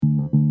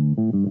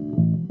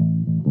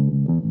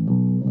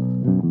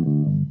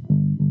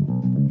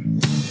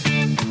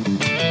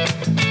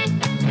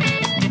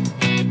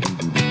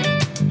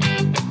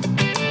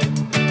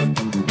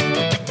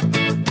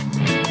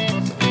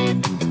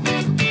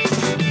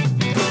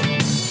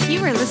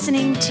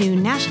listening to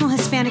National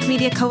Hispanic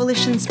Media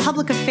Coalition's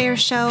public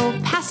affairs show,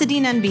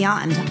 Pasadena and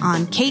Beyond,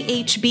 on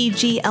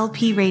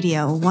KHBG-LP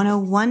Radio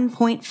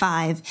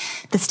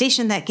 101.5, the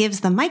station that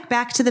gives the mic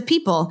back to the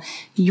people.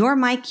 Your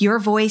mic, your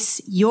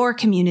voice, your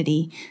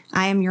community.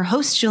 I am your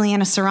host,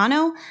 Juliana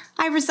Serrano.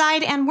 I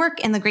reside and work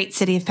in the great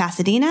city of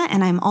Pasadena,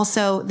 and I'm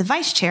also the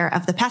vice chair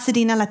of the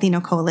Pasadena Latino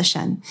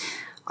Coalition.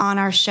 On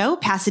our show,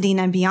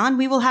 Pasadena and Beyond,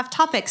 we will have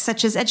topics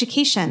such as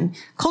education,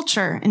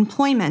 culture,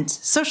 employment,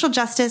 social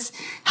justice,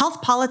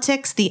 health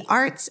politics, the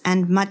arts,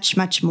 and much,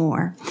 much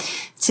more.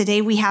 Today,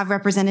 we have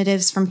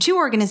representatives from two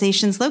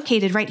organizations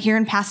located right here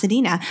in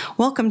Pasadena.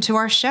 Welcome to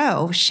our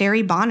show,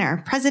 Sherry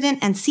Bonner, President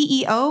and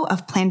CEO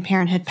of Planned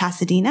Parenthood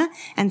Pasadena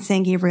and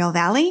San Gabriel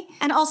Valley,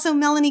 and also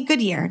Melanie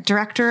Goodyear,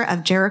 Director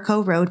of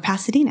Jericho Road,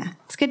 Pasadena.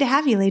 It's good to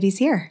have you ladies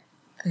here.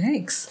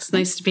 Thanks. It's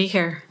nice to be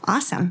here.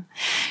 Awesome.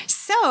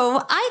 So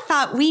I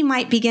thought we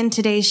might begin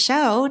today's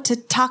show to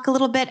talk a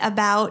little bit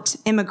about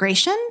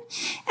immigration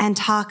and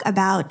talk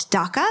about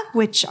DACA,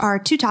 which are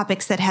two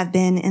topics that have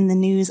been in the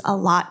news a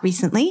lot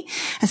recently,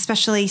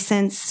 especially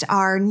since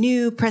our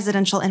new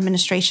presidential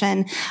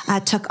administration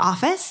took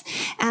office.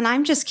 And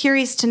I'm just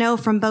curious to know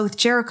from both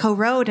Jericho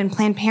Road and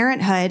Planned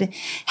Parenthood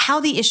how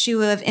the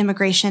issue of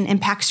immigration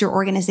impacts your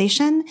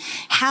organization,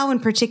 how in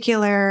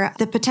particular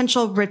the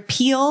potential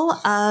repeal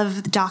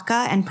of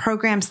DACA and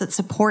programs that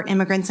support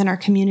immigrants in our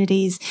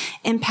communities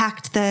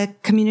impact the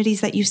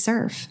communities that you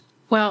serve.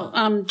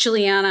 Well,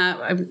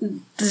 Juliana,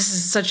 this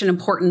is such an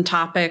important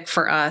topic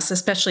for us,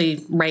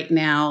 especially right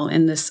now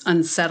in this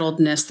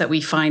unsettledness that we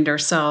find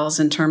ourselves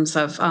in terms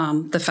of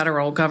the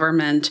federal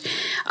government.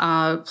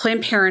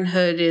 Planned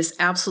Parenthood is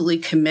absolutely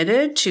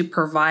committed to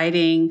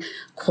providing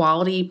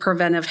quality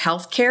preventive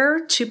health care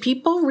to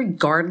people,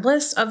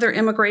 regardless of their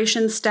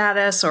immigration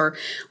status or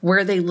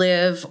where they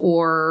live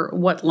or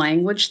what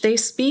language they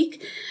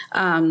speak.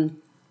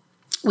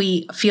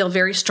 We feel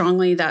very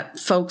strongly that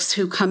folks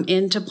who come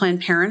into Planned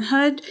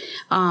Parenthood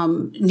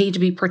need to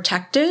be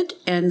protected.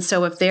 And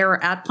so if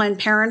they're at Planned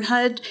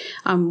Parenthood,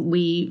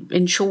 we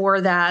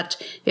ensure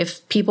that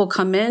if people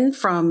come in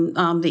from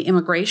the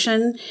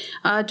immigration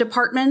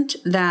department,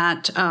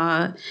 that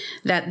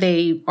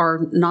they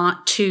are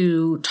not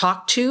to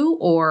talk to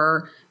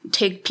or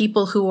take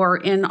people who are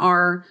in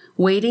our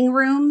waiting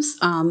rooms.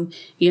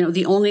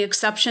 The only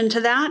exception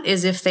to that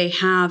is if they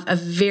have a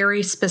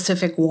very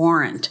specific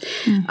warrant.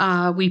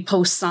 We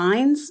post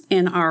signs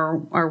in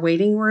our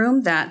waiting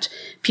room that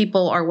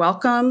people are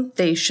welcome.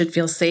 They should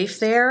feel safe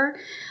there.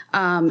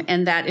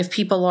 And that if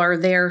people are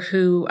there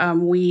who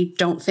we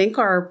don't think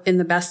are in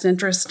the best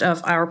interest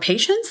of our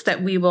patients,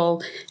 that we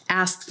will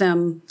ask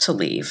them to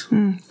leave.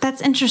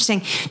 That's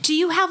interesting. Do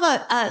you have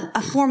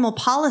a formal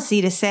policy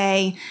to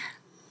say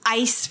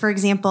ICE, for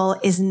example,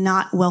 is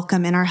not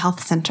welcome in our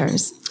health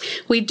centers?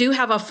 We do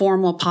have a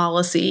formal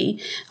policy.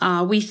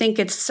 We think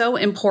it's so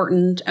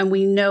important, and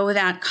we know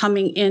that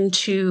coming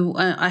into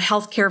a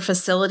healthcare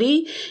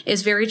facility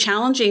is very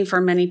challenging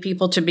for many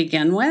people to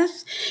begin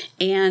with.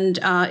 And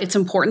it's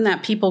important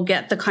that people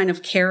get the kind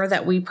of care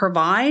that we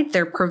provide,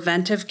 their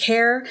preventive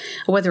care,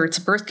 whether it's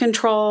birth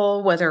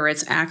control, whether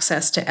it's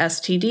access to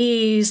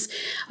STDs,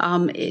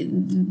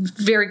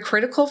 very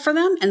critical for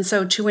them. And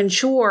so to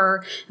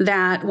ensure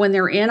that when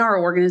they're in our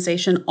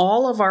organization,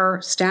 all of our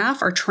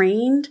staff are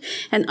trained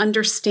and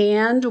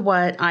understand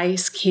what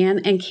ICE can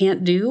and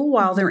can't do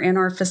while they're in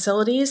our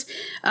facilities,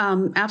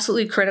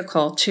 absolutely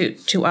critical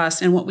to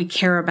us and what we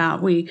care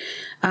about. We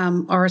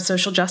are a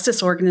social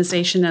justice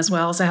organization as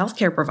well as a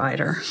healthcare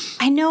provider.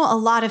 I know a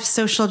lot of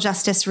social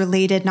justice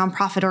related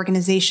nonprofit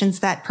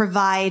organizations that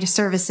provide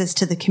services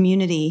to the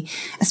community,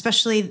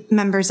 especially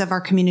members of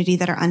our community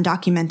that are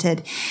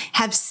undocumented,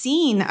 have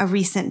seen a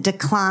recent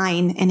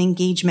decline in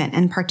engagement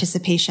and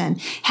participation.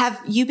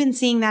 Have you been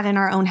seeing that in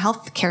our own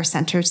healthcare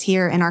centers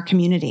here in our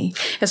community?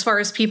 As far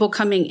as people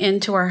coming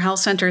into our health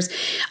centers,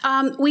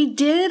 we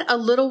did a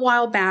little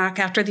while back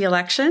after the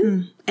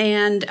election.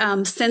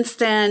 And since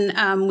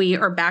then, we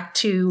are back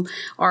to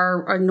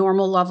our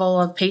normal level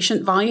of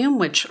patient volume,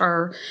 which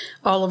all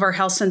of our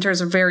health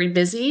centers are very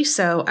busy.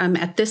 So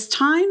at this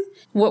time,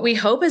 what we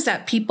hope is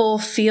that people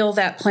feel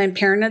that Planned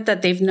Parenthood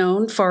that they've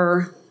known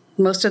for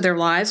most of their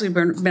lives, we've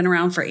been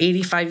around for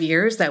 85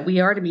 years, that we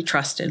are to be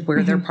trusted.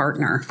 We're their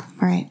partner.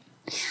 Right.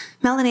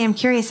 Melanie, I'm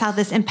curious how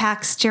this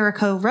impacts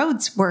Jericho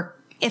Road's work,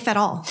 if at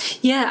all.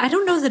 Yeah, I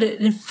don't know that it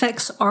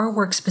affects our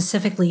work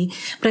specifically,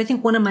 but I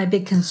think one of my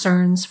big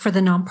concerns for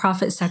the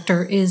nonprofit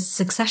sector is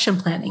succession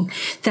planning,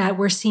 that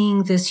we're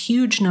seeing this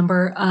huge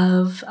number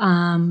of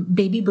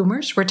baby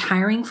boomers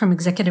retiring from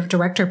executive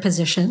director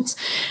positions.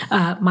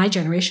 My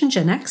generation,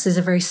 Gen X, is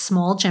a very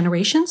small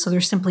generation, so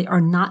there simply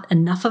are not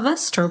enough of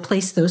us to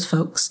replace those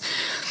folks.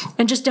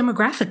 And just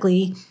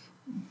demographically,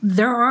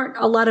 there aren't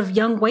a lot of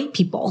young white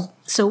people.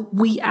 So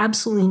we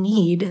absolutely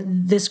need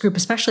this group,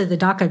 especially the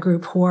DACA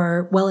group, who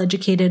are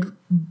well-educated,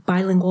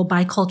 bilingual,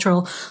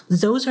 bicultural.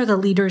 Those are the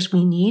leaders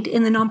we need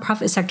in the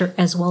nonprofit sector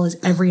as well as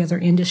every other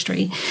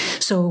industry.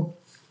 So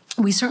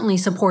we certainly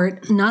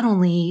support not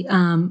only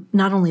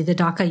the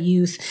DACA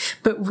youth,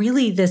 but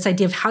really this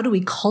idea of how do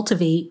we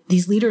cultivate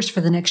these leaders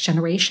for the next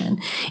generation.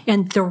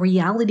 And the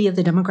reality of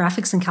the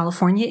demographics in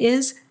California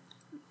is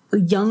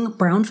young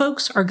brown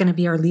folks are going to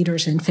be our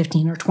leaders in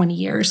 15 or 20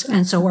 years.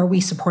 And so are we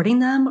supporting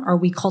them? Are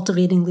we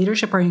cultivating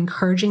leadership? Are we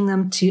encouraging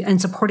them to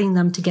and supporting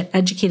them to get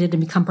educated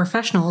and become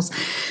professionals?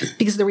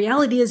 Because the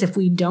reality is if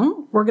we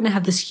don't, we're going to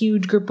have this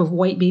huge group of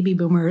white baby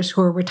boomers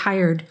who are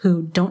retired,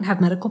 who don't have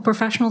medical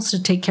professionals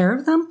to take care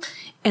of them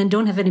and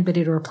don't have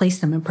anybody to replace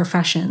them in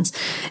professions.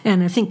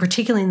 And I think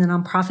particularly in the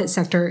nonprofit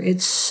sector,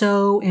 it's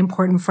so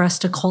important for us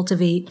to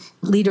cultivate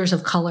leaders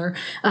of color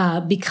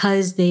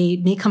because they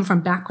may come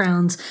from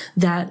backgrounds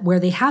that where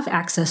they have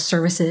access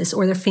services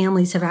or their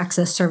families have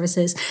access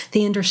services.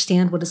 They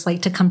understand what it's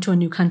like to come to a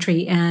new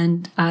country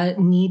and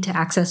need to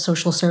access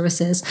social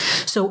services.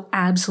 So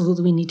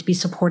absolutely we need to be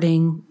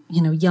supporting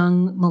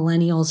young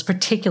millennials,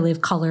 particularly of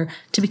color,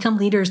 to become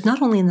leaders,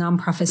 not only in the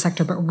nonprofit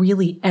sector, but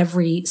really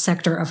every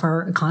sector of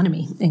our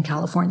economy in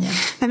California.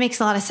 That makes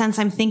a lot of sense.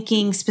 I'm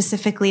thinking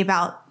specifically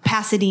about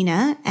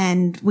Pasadena,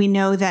 and we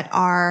know that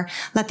our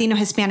Latino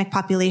Hispanic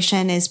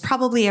population is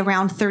probably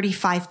around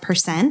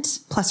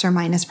 35%, plus or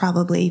minus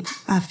probably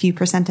a few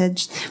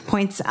percentage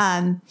points.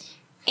 And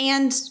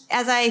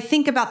as I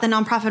think about the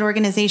nonprofit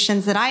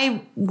organizations that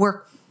I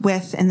work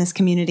with in this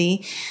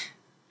community,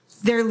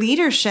 their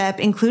leadership,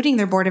 including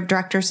their board of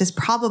directors, is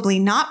probably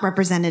not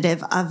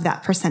representative of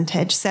that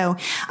percentage. So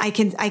I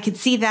could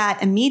see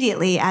that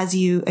immediately as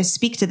you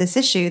speak to this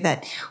issue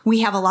that we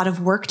have a lot of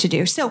work to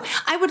do. So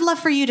I would love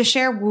for you to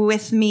share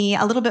with me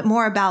a little bit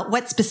more about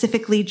what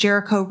specifically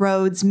Jericho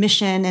Road's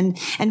mission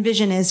and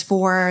vision is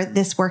for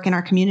this work in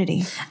our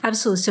community.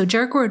 Absolutely. So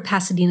Jericho Road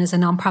Pasadena is a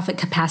nonprofit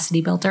capacity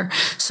builder.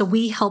 So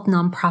we help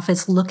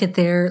nonprofits look at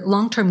their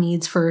long-term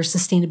needs for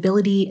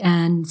sustainability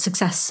and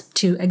success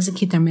to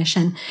execute their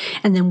mission.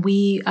 And then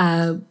we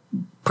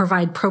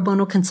provide pro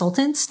bono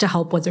consultants to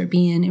help, whether it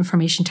be in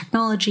information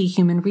technology,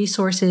 human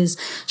resources,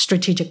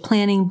 strategic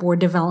planning, board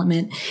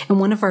development. And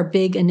one of our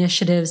big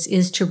initiatives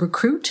is to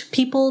recruit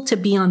people to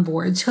be on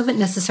boards who haven't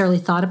necessarily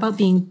thought about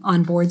being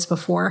on boards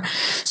before.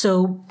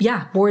 So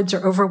yeah, boards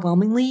are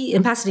overwhelmingly,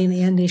 in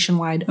Pasadena and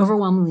nationwide,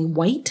 overwhelmingly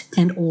white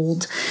and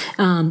old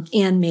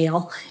and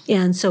male.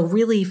 And so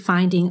really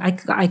finding, I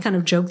kind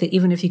of joke that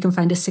even if you can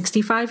find a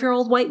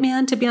 65-year-old white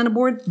man to be on a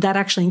board, that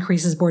actually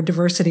increases board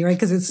diversity, right?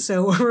 Because it's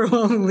so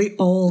overwhelmingly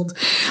old.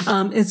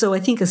 And so I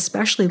think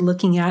especially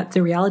looking at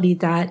the reality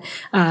that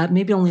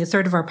maybe only a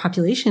third of our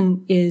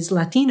population is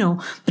Latino,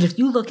 but if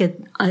you look at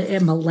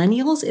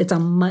millennials, it's a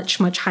much,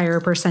 much higher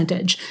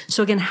percentage.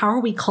 So again, how are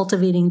we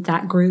cultivating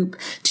that group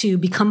to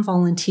become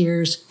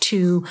volunteers,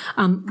 to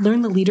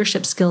learn the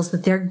leadership skills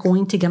that they're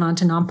going to get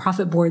onto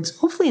nonprofit boards,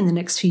 hopefully in the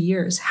next few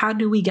years? How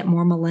do we get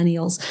more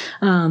millennials?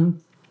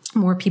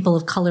 More people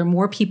of color,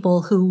 more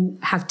people who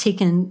have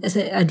taken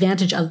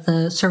advantage of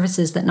the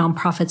services that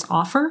nonprofits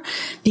offer,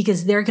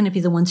 because they're going to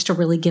be the ones to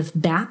really give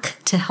back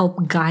to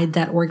help guide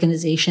that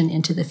organization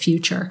into the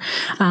future.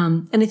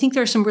 And I think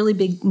there are some really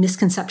big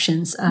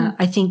misconceptions.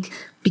 I think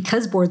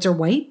because boards are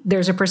white,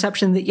 there's a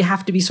perception that you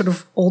have to be sort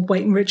of old,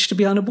 white, and rich to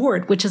be on a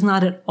board, which is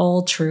not at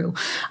all true.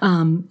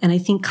 And I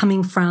think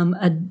coming from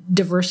a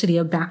diversity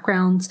of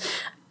backgrounds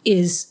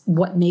is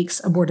what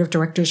makes a board of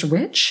directors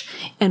rich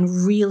and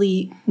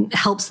really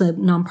helps the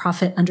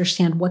nonprofit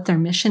understand what their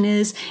mission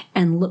is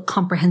and look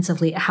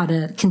comprehensively at how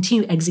to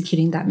continue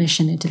executing that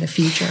mission into the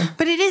future.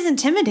 But it is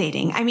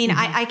intimidating. I mean,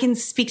 I can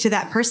speak to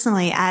that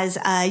personally as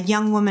a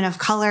young woman of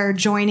color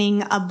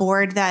joining a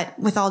board that,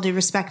 with all due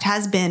respect,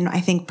 has been, I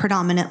think,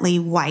 predominantly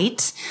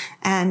white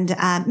and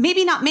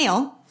maybe not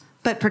male,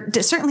 but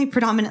certainly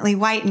predominantly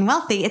white and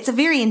wealthy. It's a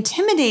very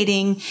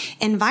intimidating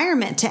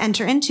environment to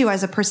enter into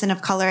as a person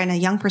of color and a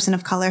young person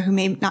of color who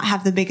may not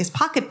have the biggest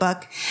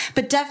pocketbook,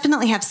 but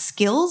definitely have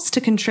skills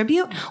to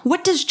contribute.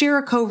 What does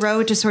Jericho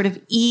Road to sort of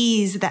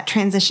ease that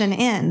transition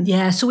in?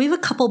 Yeah, so we have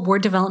a couple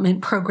board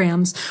development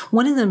programs.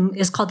 One of them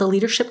is called the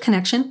Leadership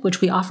Connection,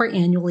 which we offer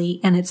annually,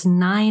 and it's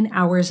 9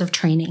 hours of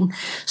training.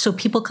 So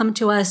people come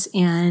to us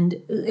and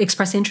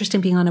express interest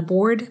in being on a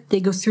board. They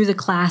go through the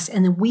class,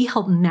 and then we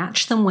help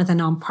match them with a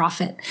nonprofit.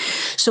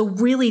 So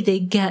really they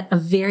get a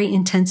very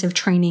intensive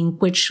training,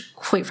 which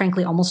quite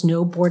frankly, almost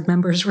no board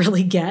members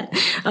really get.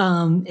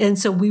 And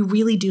so we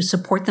really do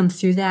support them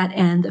through that.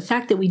 And the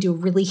fact that we do a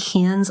really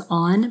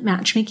hands-on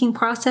matchmaking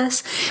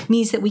process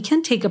means that we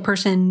can take a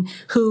person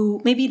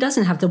who maybe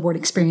doesn't have the board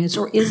experience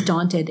or is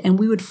daunted, and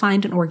we would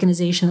find an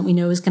organization that we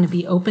know is going to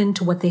be open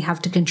to what they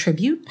have to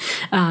contribute.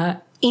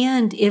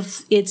 And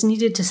if it's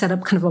needed to set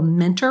up kind of a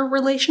mentor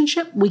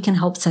relationship, we can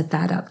help set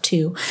that up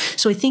too.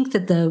 So I think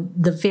that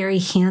the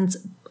very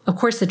of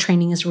course, the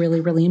training is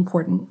really, really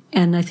important.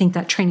 And I think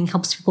that training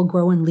helps people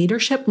grow in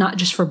leadership, not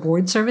just for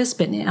board service,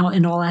 but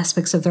in all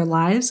aspects of their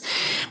lives.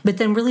 But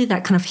then really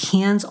that kind of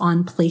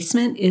hands-on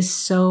placement is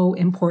so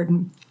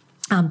important.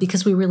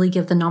 Because we really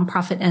give the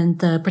nonprofit and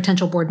the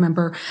potential board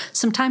member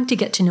some time to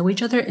get to know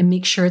each other and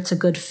make sure it's a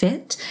good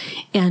fit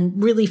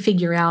and really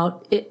figure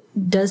out,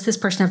 does this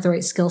person have the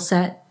right skill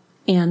set?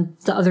 and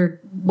the other,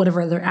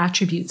 whatever other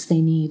attributes they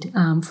need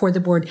for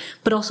the board,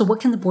 but also what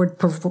can the board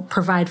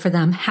provide for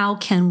them? How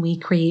can we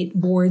create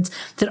boards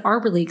that are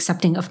really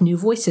accepting of new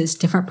voices,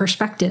 different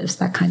perspectives,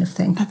 that kind of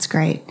thing? That's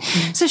great.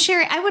 Mm-hmm. So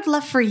Sherry, I would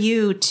love for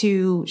you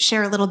to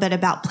share a little bit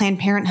about Planned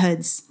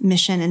Parenthood's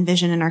mission and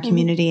vision in our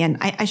community. And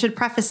I should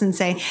preface and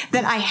say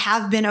that I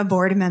have been a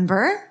board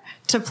member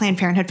to Planned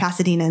Parenthood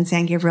Pasadena and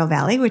San Gabriel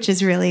Valley, which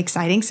is really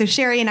exciting. So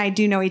Sherry and I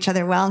do know each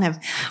other well and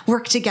have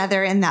worked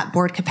together in that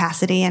board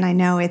capacity. And I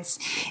know it's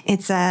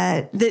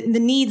the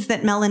needs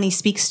that Melanie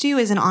speaks to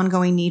is an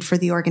ongoing need for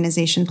the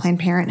organization Planned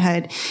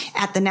Parenthood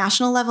at the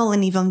national level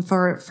and even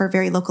for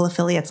very local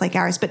affiliates like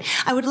ours. But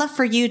I would love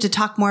for you to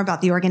talk more about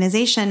the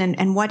organization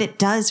and what it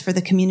does for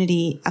the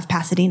community of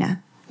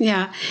Pasadena.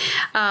 Yeah.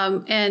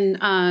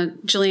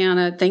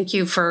 Juliana, thank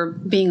you for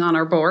being on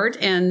our board.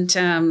 And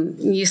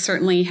you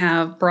certainly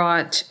have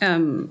brought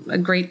a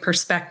great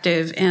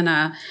perspective and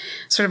a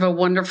sort of a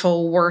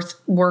wonderful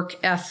work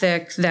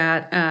ethic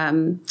that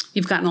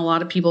you've gotten a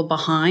lot of people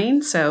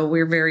behind. So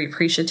we're very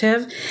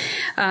appreciative.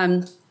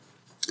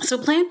 So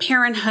Planned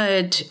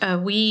Parenthood,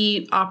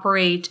 we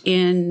operate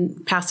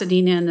in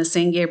Pasadena and the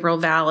San Gabriel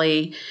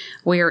Valley.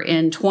 We're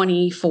in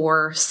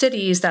 24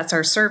 cities. That's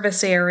our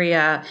service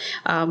area.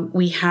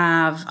 We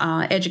have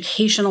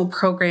educational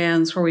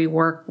programs where we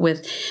work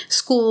with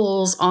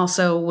schools,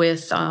 also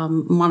with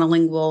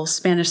monolingual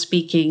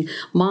Spanish-speaking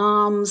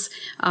moms.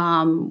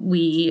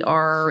 We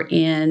are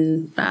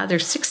in,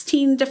 there's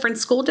 16 different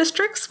school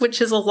districts,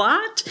 which is a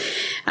lot.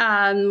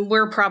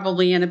 We're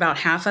probably in about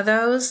half of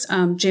those,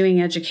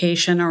 doing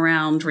education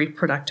around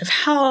reproductive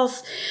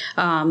health,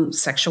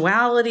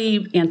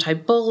 sexuality,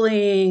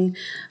 anti-bullying,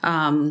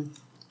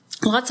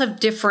 lots of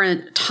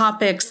different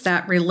topics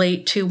that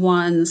relate to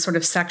one's sort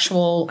of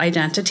sexual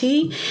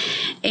identity.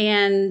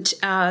 And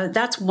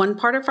that's one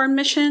part of our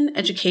mission,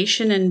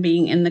 education and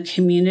being in the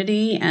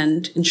community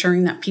and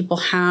ensuring that people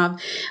have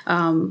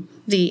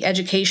the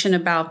education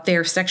about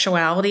their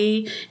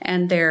sexuality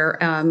and their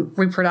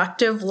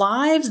reproductive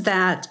lives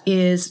that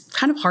is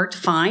kind of hard to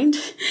find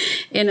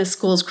in a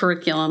school's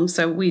curriculum.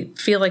 So we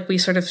feel like we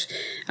sort of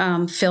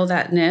fill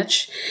that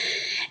niche.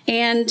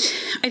 And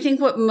I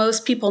think what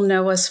most people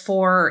know us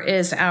for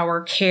is our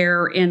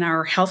care in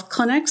our health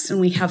clinics. And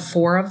we have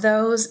 4 of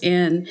those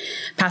in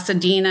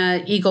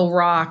Pasadena, Eagle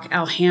Rock,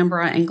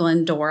 Alhambra, and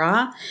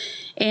Glendora.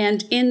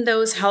 And in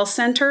those health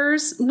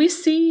centers, we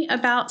see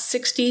about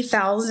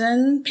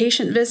 60,000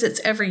 patient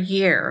visits every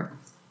year.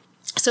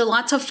 So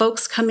lots of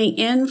folks coming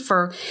in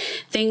for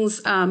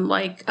things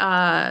like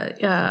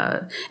STD,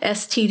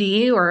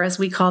 or as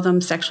we call them,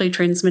 sexually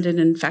transmitted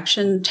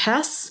infection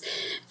tests,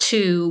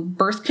 to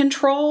birth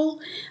control.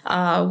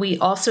 We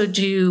also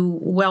do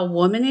well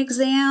woman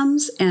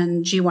exams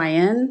and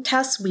GYN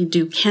tests. We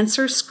do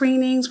cancer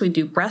screenings. We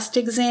do breast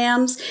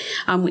exams.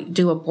 We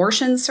do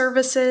abortion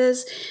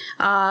services.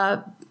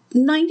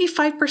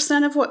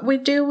 95% of what we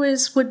do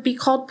would be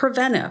called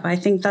preventive. I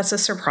think that's a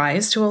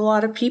surprise to a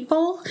lot of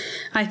people.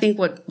 I think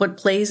what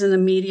plays in the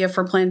media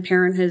for Planned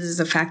Parenthood is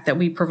the fact that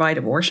we provide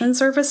abortion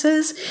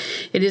services.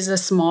 It is a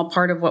small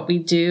part of what we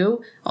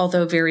do,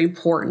 although very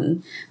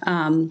important.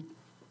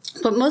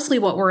 But mostly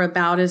what we're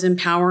about is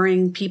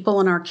empowering people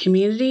in our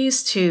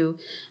communities to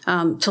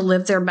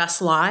live their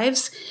best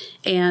lives,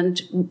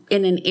 and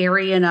in an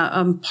area, in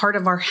a part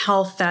of our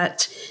health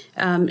that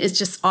is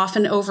just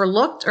often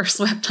overlooked or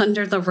swept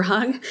under the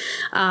rug.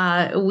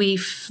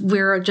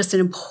 We're just an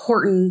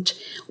important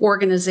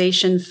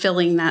organization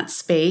filling that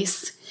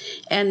space.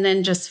 And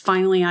then just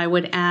finally, I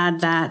would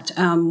add that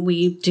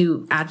we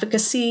do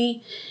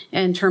advocacy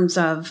in terms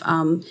of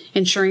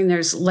ensuring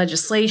there's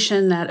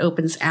legislation that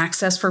opens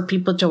access for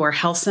people to our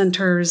health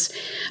centers,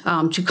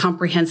 to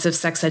comprehensive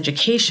sex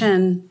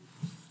education.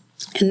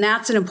 And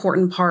that's an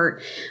important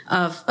part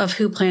of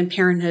who Planned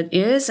Parenthood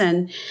is.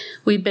 And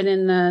we've been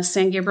in the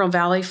San Gabriel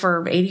Valley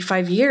for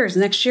 85 years.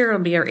 Next year will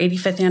be our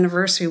 85th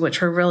anniversary,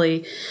 which we're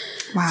really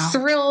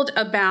thrilled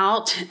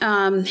about.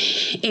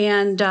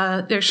 And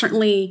there's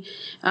certainly,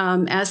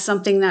 as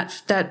something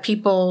that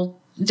people,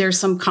 there's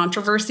some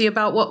controversy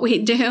about what we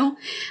do.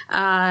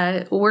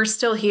 We're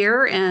still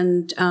here,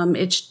 and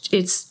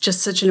it's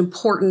just such an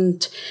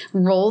important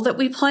role that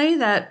we play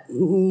that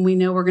we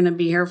know we're going to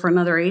be here for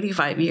another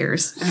 85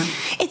 years.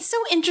 It's so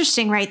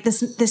interesting, right?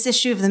 This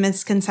issue of the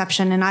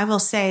misconception. And I will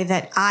say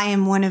that I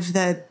am one of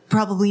the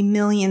probably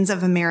millions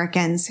of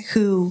Americans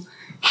who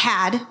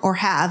had or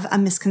have a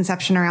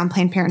misconception around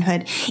Planned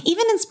Parenthood,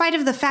 even in spite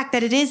of the fact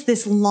that it is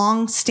this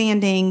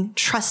long-standing,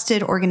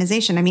 trusted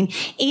organization. I mean,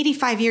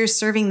 85 years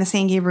serving the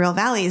San Gabriel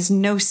Valley is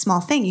no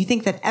small thing. You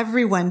think that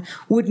everyone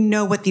would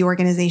know what the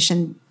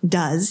organization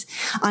does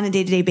on a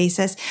day-to-day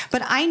basis.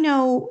 But I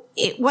know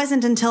it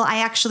wasn't until I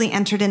actually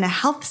entered in a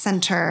health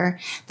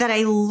center that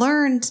I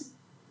learned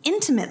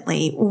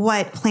intimately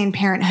what Planned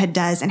Parenthood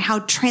does and how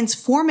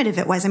transformative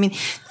it was. I mean,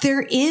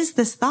 there is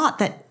this thought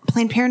that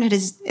Planned Parenthood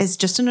is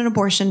just an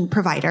abortion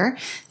provider,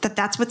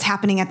 that's what's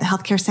happening at the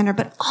healthcare center,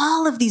 but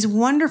all of these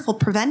wonderful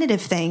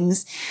preventative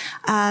things.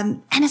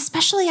 And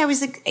especially I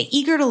was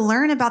eager to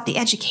learn about the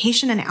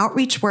education and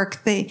outreach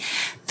work, the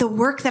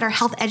work that our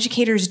health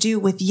educators do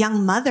with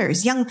young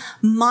mothers, young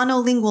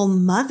monolingual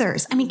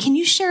mothers. I mean, can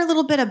you share a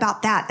little bit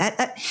about that?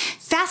 That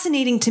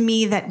fascinating to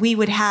me that we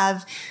would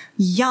have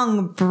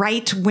young,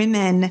 bright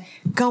women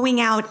going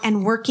out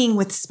and working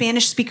with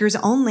Spanish speakers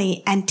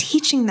only and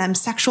teaching them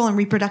sexual and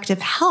reproductive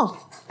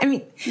health. I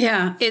mean,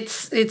 yeah,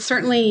 it's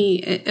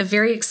certainly a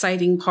very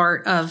exciting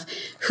part of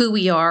who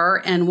we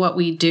are and what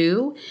we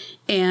do.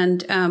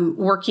 And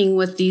working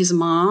with these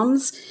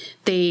moms,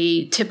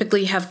 they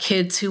typically have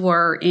kids who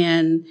are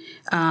in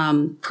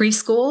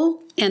preschool,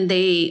 and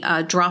they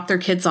drop their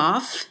kids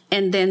off,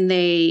 and then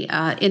they,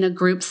 in a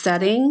group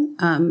setting,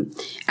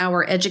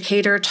 our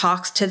educator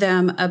talks to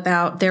them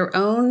about their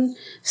own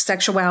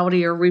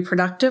sexuality or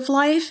reproductive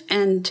life.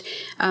 And,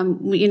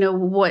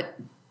 what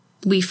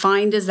we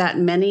find is that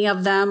many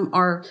of them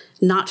are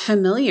not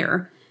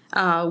familiar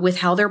with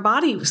how their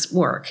bodies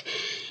work.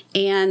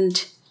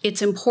 And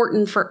it's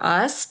important for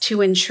us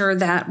to ensure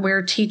that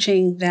we're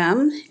teaching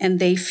them, and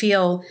they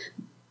feel,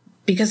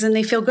 because then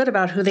they feel good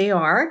about who they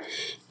are.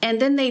 And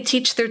then they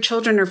teach their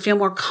children or feel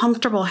more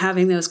comfortable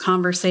having those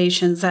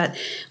conversations that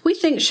we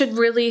think should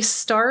really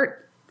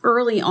start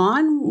early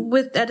on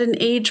at an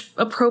age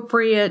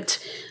appropriate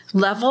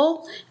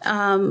level,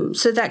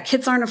 so that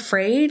kids aren't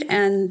afraid.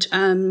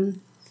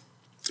 And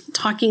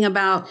talking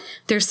about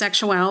their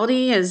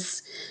sexuality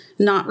is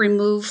not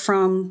removed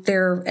from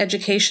their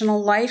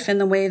educational life in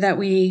the way that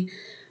we,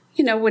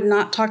 would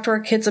not talk to our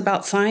kids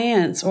about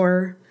science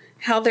or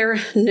how their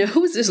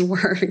noses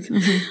work.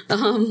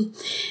 Mm-hmm.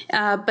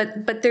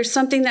 But there's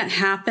something that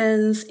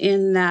happens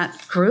in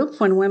that group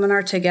when women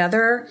are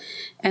together,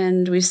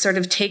 and we've sort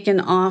of taken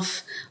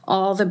off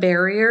all the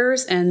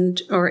barriers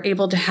and are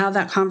able to have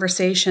that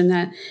conversation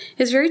that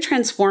is very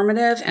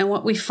transformative. And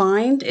what we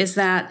find is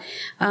that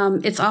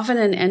it's often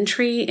an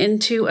entry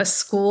into a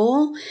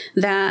school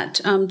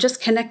that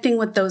just connecting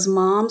with those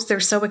moms, they're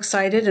so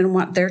excited and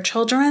want their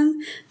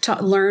children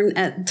to learn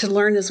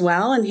as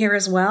well and hear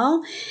as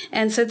well.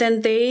 And so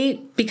then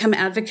they become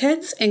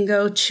advocates and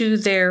go to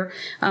their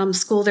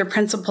school, their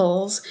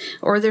principals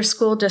or their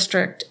school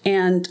district,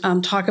 and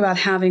talk about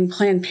having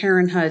Planned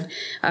Parenthood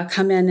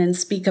come in and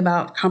speak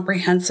about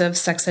comprehensive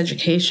sex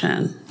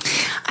education.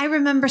 I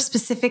remember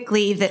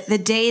specifically that the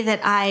day that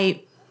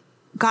I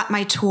got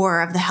my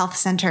tour of the health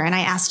center, and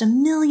I asked a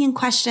million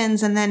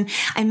questions, and then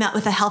I met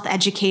with a health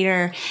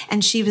educator,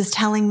 and she was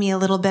telling me a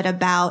little bit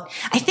about,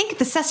 I think,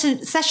 the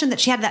session that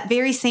she had that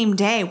very same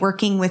day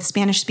working with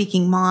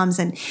Spanish-speaking moms,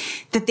 and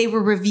that they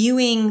were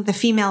reviewing the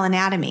female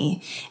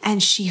anatomy,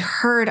 and she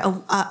heard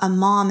a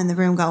mom in the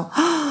room go,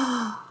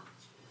 "Oh,"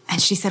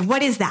 and she said,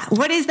 "What is that?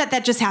 What is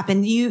that just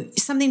happened?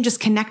 Something just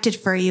connected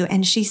for you."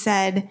 And she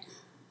said,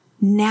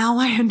 "Now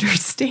I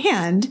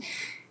understand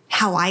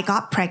how I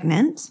got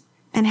pregnant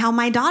and how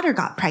my daughter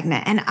got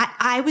pregnant. And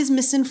I was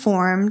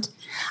misinformed.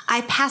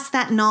 I passed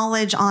that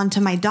knowledge on to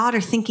my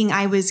daughter thinking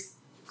I was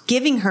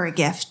giving her a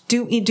gift,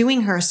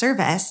 doing her a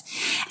service.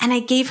 And I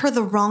gave her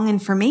the wrong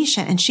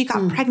information, and she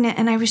got pregnant,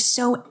 and I was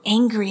so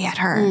angry at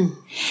her."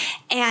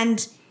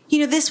 And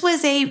this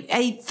was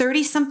a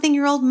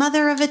 30-something-year-old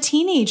mother of a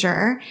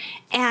teenager,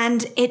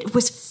 and it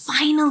was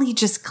finally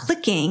just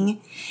clicking.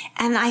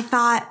 And I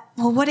thought,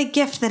 well, what a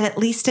gift that at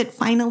least it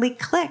finally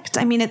clicked.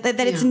 I mean, that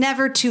it's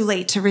never too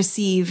late to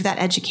receive that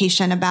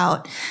education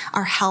about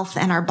our health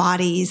and our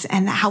bodies,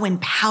 and how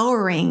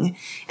empowering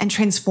and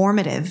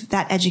transformative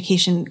that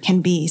education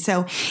can be.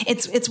 So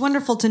it's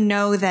wonderful to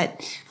know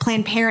that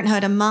Planned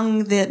Parenthood,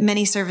 among the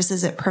many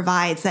services it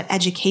provides, that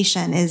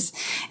education is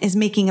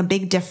making a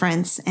big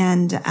difference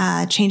and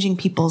changing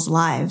people's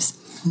lives.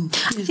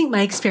 I think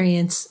my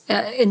experience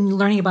in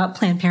learning about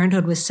Planned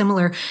Parenthood was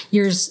similar.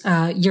 Years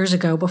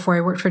ago, before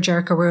I worked for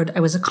Jericho Road, I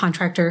was a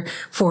contractor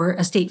for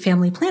a state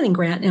family planning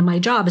grant. And my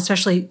job,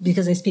 especially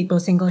because I speak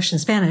both English and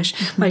Spanish,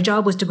 my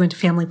job was to go into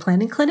family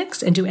planning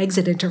clinics and do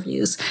exit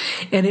interviews.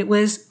 And it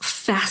was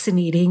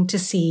fascinating to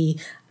see.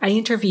 I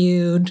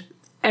interviewed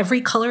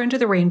every color under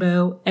the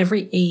rainbow,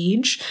 every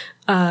age,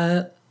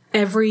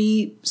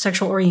 every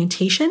sexual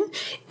orientation.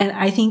 And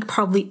I think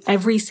probably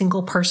every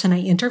single person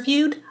I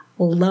interviewed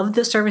loved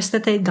the service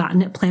that they'd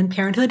gotten at Planned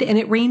Parenthood. And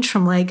it ranged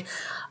from like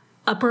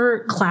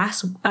upper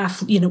class,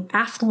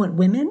 affluent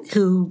women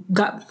who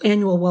got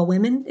annual Well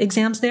Women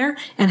exams there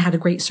and had a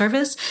great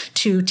service,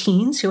 to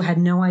teens who had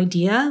no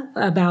idea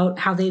about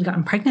how they'd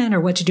gotten pregnant or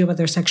what to do about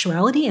their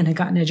sexuality and had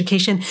gotten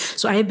education.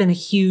 So I have been a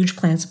huge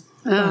Planned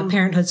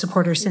Parenthood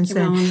supporter since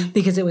then,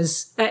 because it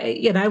was,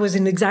 I was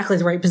in exactly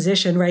the right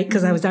position, right?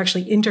 Because I was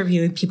actually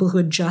interviewing people who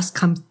had just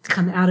come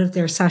out of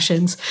their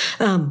sessions.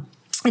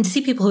 And to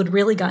see people who had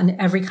really gotten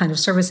every kind of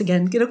service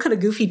again, kind of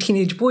goofy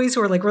teenage boys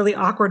who are like really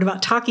awkward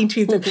about talking to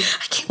you. I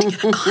can't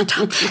get a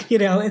condom,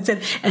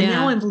 and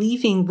now I'm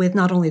leaving with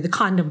not only the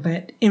condom,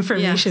 but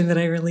information that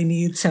I really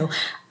need. So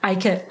I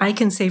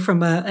can say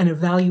from an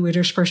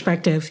evaluator's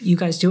perspective, you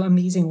guys do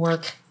amazing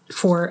work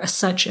for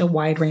such a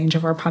wide range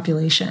of our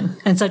population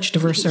and such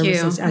diverse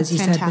services, as you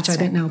said, which I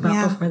didn't know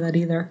about before that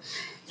either.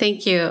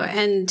 Thank you.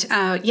 And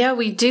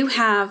we do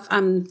have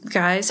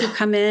guys who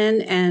come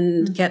in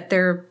and get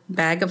their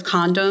bag of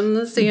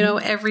condoms,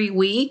 every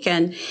week.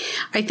 And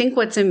I think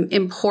what's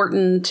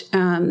important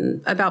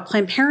about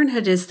Planned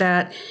Parenthood is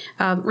that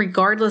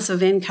regardless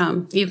of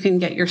income, you can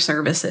get your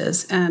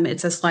services.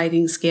 It's a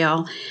sliding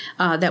scale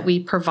that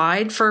we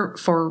provide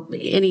for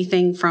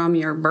anything from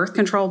your birth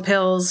control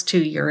pills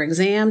to your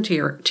exam, to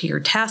your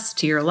tests,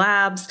 to your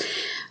labs.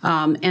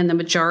 And the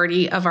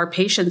majority of our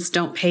patients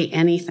don't pay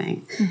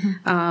anything.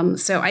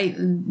 So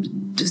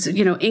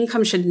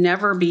income should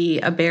never be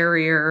a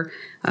barrier.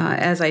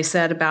 As I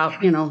said about,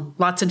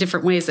 lots of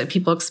different ways that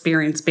people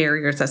experience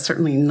barriers. That's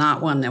certainly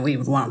not one that we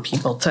would want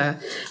people to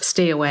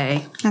stay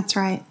away. That's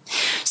right.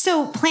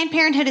 So Planned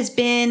Parenthood has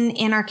been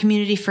in our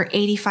community for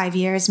 85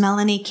 years.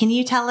 Melanie, can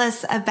you tell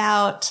us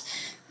about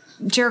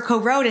Jericho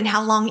Road and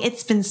how long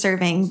it's been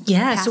serving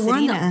Pasadena? So we're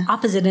on the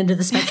opposite end of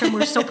the spectrum.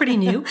 We're still pretty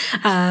new.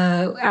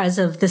 As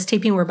of this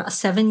taping, we're about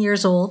 7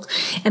 years old.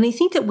 And I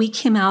think that we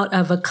came out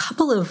of a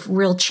couple of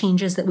real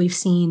changes that we've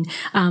seen.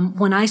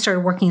 When I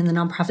started working in the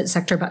nonprofit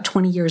sector about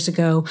 20 years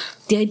ago,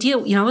 the idea,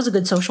 I was a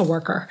good social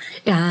worker.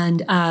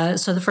 And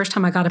so the first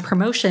time I got a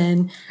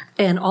promotion,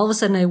 and all of a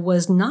sudden I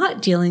was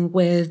not dealing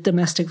with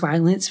domestic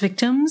violence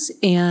victims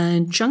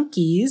and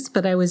junkies,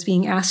 but I was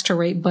being asked to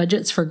write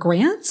budgets for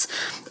grants.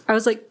 I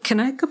was like, can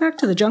I go back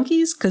to the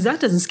junkies? Because that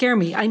doesn't scare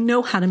me. I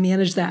know how to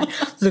manage that.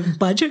 The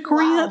budget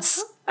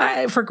grants,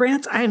 for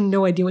grants, I have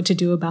no idea what to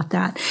do about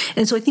that.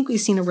 And so I think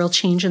we've seen a real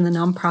change in the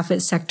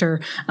nonprofit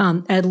sector.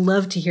 I'd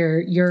love to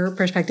hear your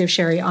perspective,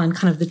 Sherry, on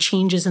kind of the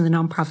changes in the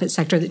nonprofit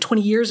sector. That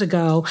 20 years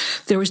ago,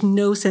 there was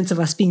no sense of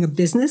us being a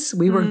business.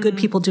 We were good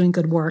people doing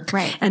good work.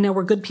 Right. And now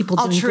we're good people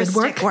doing good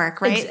work.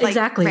 Right?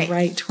 Exactly.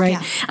 Right.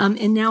 Yeah.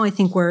 And now I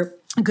think we're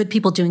good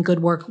people doing good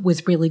work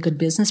with really good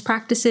business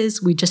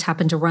practices. We just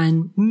happen to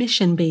run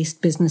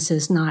mission-based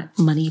businesses, not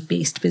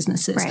money-based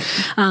businesses.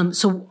 Right.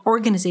 So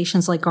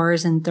organizations like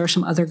ours, and there are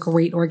some other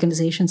great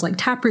organizations like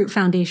Taproot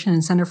Foundation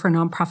and Center for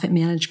Nonprofit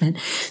Management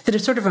that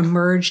have sort of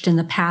emerged in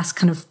the past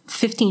kind of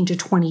 15 to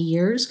 20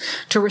 years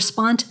to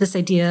respond to this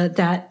idea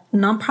that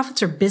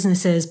nonprofits are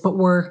businesses, but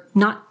we're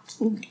not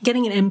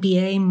getting an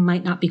MBA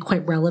might not be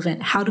quite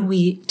relevant. How do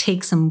we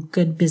take some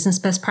good business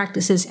best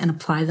practices and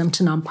apply them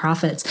to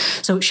nonprofits?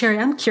 So, Sherry,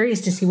 I'm curious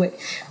to see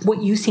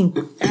what you think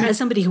as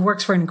somebody who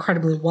works for an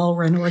incredibly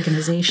well-run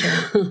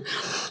organization.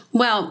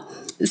 Well,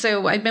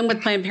 so I've been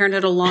with Planned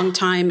Parenthood a long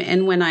time.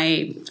 And when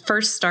I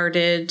first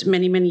started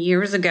many, many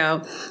years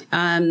ago,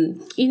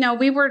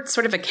 we were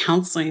sort of a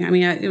counseling.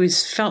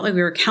 Felt like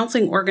we were a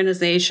counseling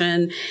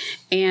organization.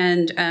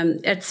 And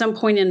at some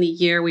point in the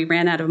year, we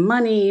ran out of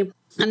money.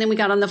 And then we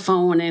got on the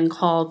phone and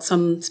called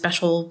some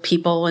special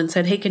people and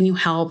said, hey, can you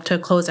help to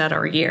close out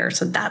our year?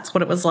 So that's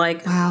what it was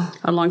like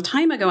a long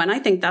time ago. And I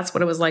think that's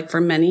what it was like for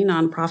many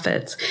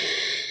nonprofits.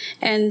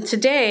 And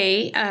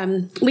today,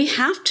 we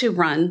have to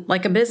run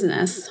like a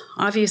business.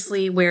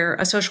 Obviously, we're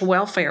a social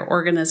welfare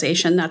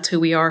organization. That's who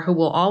we are, who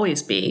we'll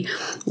always be.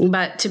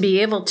 But to be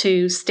able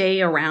to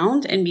stay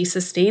around and be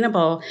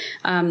sustainable,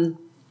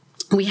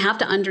 we have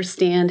to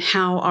understand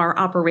how our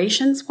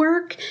operations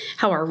work,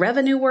 how our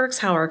revenue works,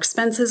 how our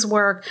expenses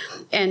work,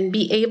 and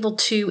be able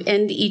to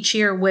end each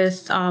year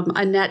with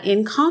a net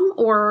income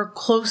or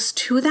close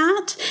to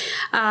that.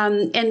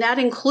 And that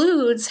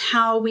includes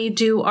how we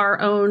do our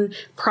own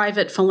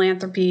private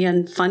philanthropy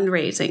and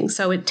fundraising.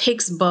 So it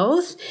takes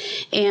both.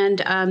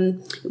 And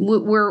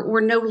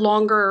we're no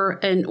longer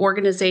an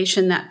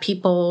organization that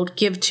people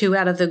give to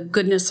out of the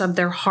goodness of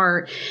their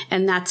heart,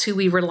 and that's who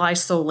we rely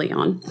solely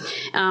on.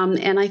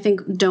 And I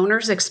think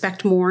donors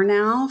expect more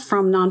now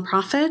from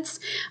nonprofits.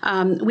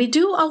 We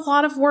do a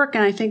lot of work,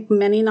 and I think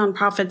many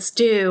nonprofits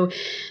do,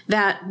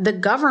 that the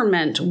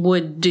government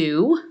would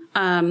do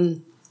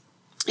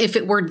if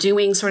it were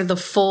doing sort of the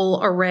full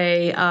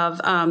array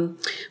of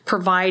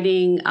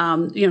providing,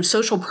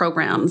 social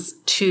programs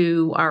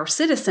to our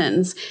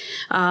citizens.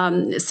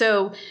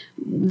 So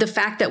the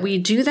fact that we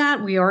do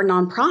that, we are a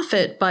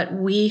nonprofit, but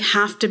we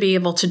have to be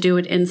able to do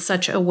it in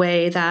such a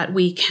way that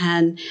we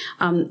can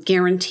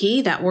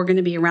guarantee that we're going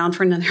to be around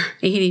for another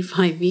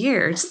 85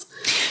 years.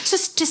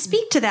 Just to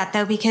speak to that,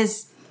 though,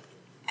 because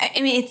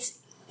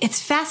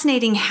it's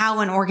fascinating how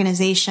an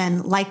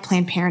organization like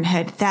Planned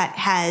Parenthood that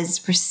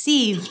has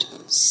received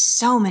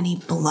so many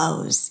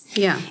blows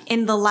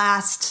in the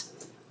last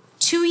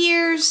 2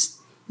 years,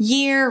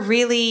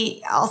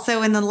 really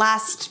also in the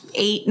last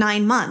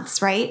 8-9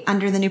 months, right,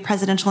 under the new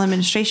presidential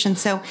administration.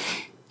 So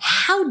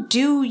how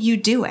do you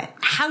do it?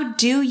 How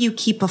do you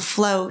keep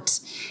afloat?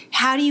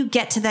 How do you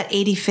get to that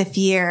 85th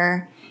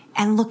year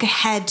and look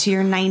ahead to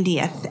your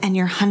 90th and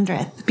your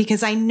 100th?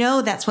 Because I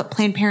know that's what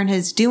Planned Parenthood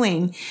is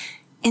doing.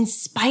 in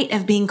spite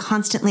of being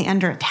constantly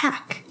under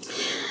attack?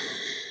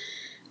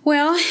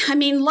 Well, I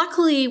mean,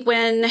 luckily,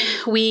 when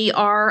we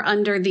are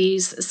under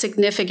these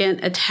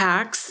significant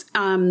attacks,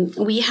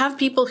 we have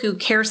people who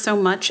care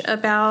so much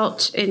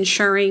about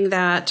ensuring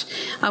that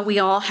we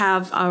all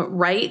have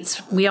rights.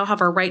 We all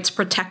have our rights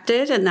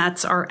protected, and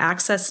that's our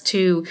access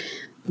to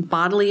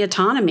bodily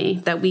autonomy,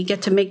 that we get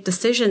to make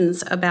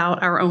decisions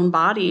about our own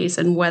bodies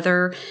and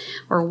whether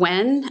or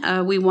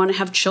when we want to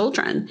have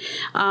children.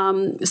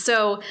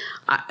 So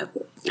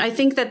I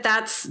think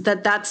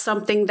that's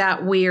something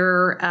that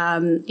we're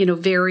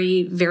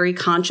very, very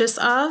conscious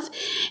of.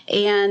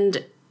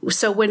 And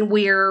so when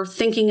we're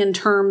thinking in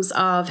terms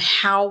of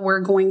how we're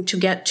going to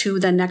get to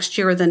the next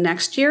year or the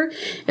next year,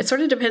 it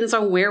sort of depends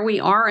on where we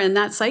are in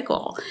that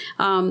cycle.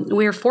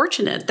 We're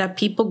fortunate that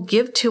people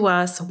give to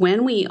us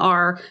when we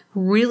are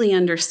really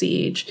under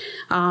siege,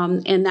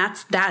 and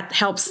that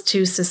helps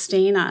to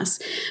sustain us.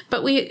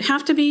 But we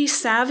have to be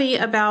savvy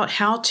about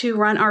how to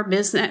run our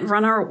business,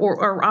 run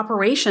our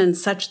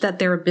operations such that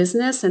they're a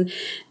business, and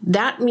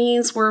that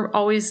means we're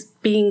always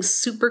being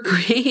super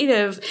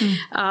creative.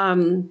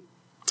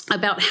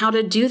 About how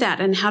to do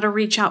that and how to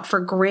reach out for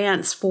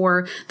grants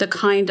for the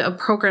kind of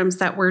programs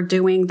that we're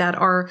doing that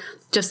are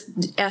just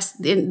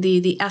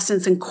the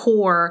essence and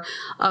core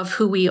of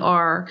who we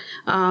are.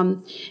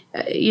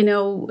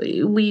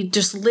 We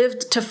just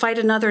lived to fight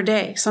another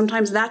day.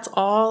 Sometimes that's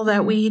all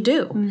that we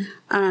do.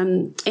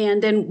 And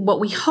then what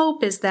we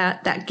hope is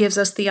that gives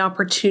us the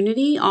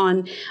opportunity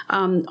on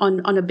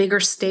a bigger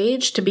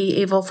stage to be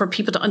able for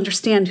people to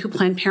understand who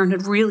Planned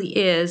Parenthood really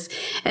is,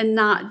 and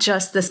not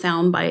just the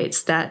sound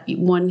bites that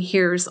one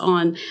hears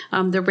on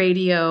the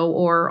radio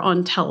or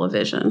on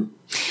television.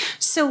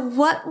 So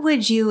what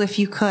would you, if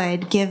you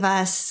could, give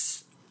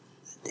us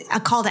a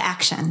call to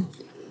action?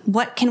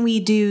 What can we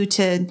do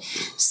to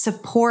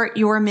support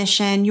your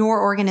mission, your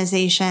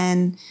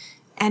organization,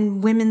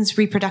 and women's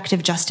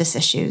reproductive justice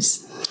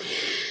issues?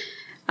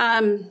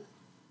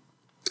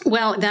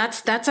 Well,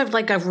 that's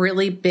a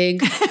really big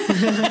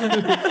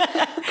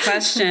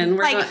question.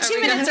 Like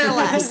 2 minutes or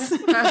less.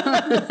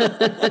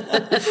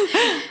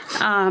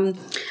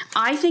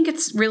 I think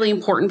it's really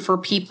important for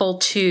people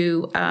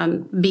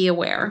to be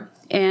aware.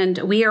 And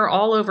we are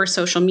all over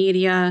social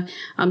media.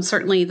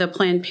 Certainly the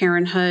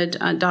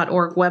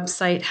PlannedParenthood.org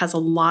website has a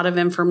lot of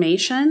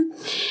information,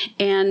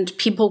 and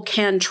people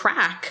can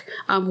track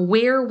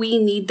where we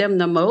need them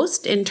the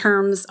most in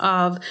terms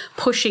of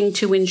pushing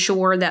to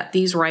ensure that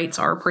these rights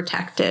are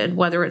protected,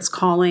 whether it's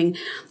calling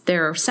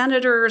their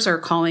senators or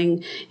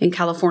calling in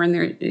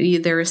California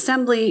their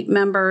assembly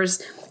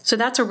members. So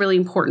that's a really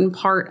important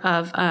part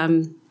of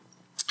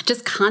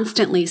just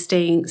constantly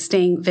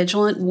staying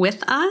vigilant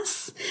with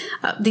us.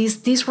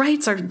 These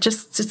rights are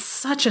it's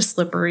such a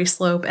slippery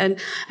slope, and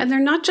they're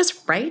not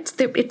just rights.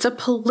 It's a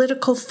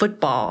political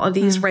football.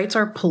 These rights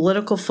are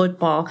political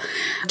football.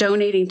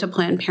 Donating to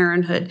Planned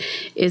Parenthood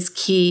is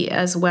key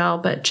as well.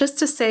 But just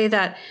to say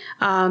that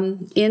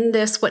in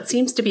this, what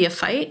seems to be a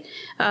fight,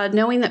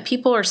 knowing that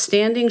people are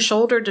standing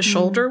shoulder to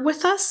shoulder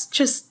with us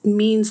just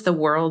means the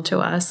world to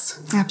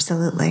us.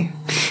 Absolutely.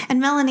 And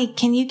Melanie,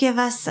 can you give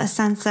us a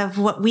sense of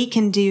what we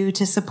can do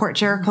to support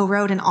Jericho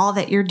Road and all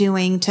that you're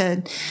doing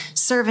to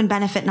serve and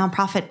benefit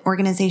nonprofit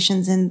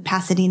organizations in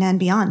Pasadena and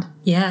beyond?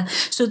 Yeah.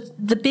 So I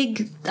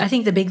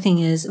think the big thing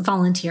is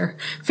volunteer.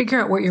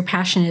 Figure out what your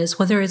passion is,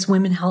 whether it's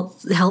women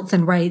health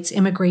and rights,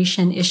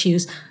 immigration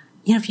issues.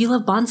 If you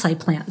love bonsai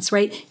plants,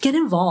 right, get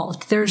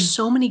involved. There's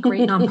so many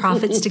great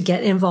nonprofits to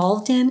get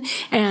involved in,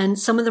 and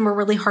some of them are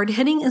really hard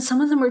hitting and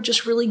some of them are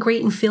just really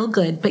great and feel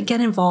good, but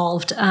get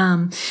involved.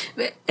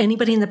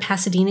 Anybody in the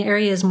Pasadena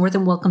area is more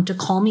than welcome to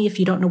call me if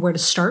you don't know where to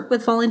start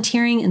with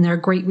volunteering, and there are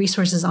great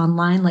resources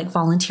online like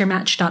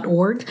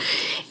volunteermatch.org.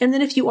 And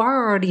then if you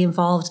are already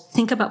involved,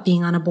 think about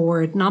being on a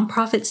board.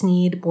 Nonprofits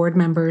need board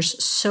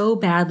members so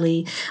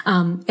badly.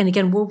 And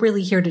again, we're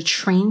really here to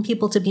train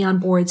people to be on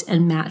boards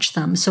and match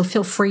them. So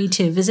feel free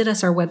to visit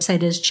us. Our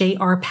website is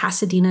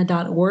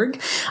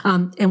jrpasadena.org.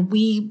 And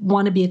we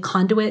want to be a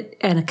conduit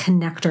and a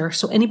connector.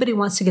 So anybody who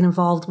wants to get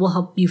involved, we'll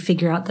help you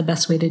figure out the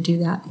best way to do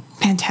that.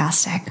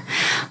 Fantastic.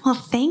 Well,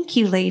 thank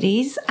you,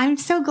 ladies. I'm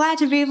so glad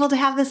to be able to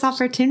have this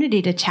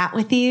opportunity to chat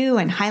with you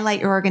and highlight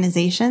your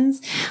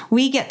organizations.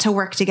 We get to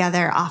work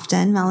together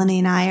often. Melanie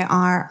and I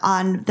are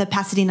on the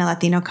Pasadena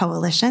Latino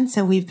Coalition,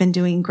 so we've been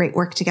doing great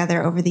work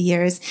together over the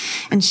years.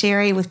 And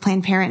Sherry, with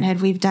Planned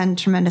Parenthood, we've done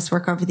tremendous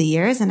work over the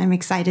years, and I'm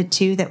excited,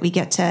 too, that we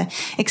get to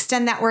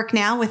extend that work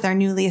now with our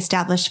newly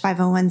established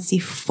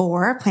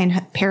 501c4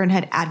 Planned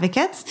Parenthood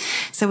Advocates.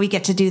 So we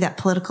get to do that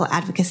political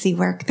advocacy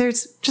work.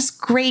 There's just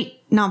great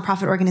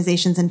nonprofit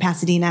organizations in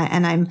Pasadena,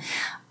 and I'm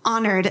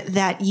honored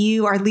that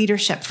you are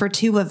leadership for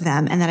two of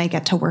them and that I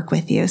get to work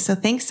with you. So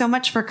thanks so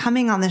much for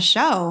coming on the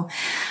show.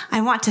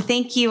 I want to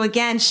thank you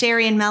again,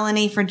 Sherry and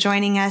Melanie, for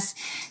joining us.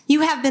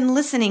 You have been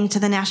listening to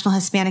the National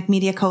Hispanic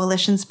Media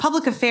Coalition's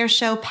public affairs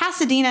show,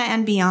 Pasadena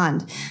and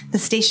Beyond, the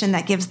station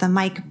that gives the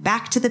mic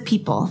back to the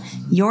people.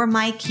 Your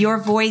mic, your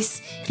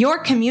voice, your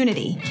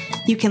community.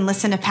 You can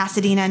listen to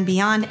Pasadena and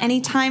Beyond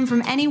anytime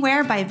from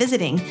anywhere by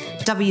visiting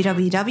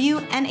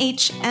www.nhmc.org.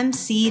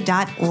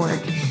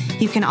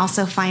 You can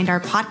also find our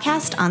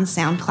podcast on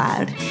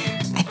SoundCloud.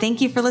 I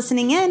thank you for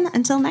listening in.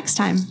 Until next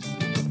time.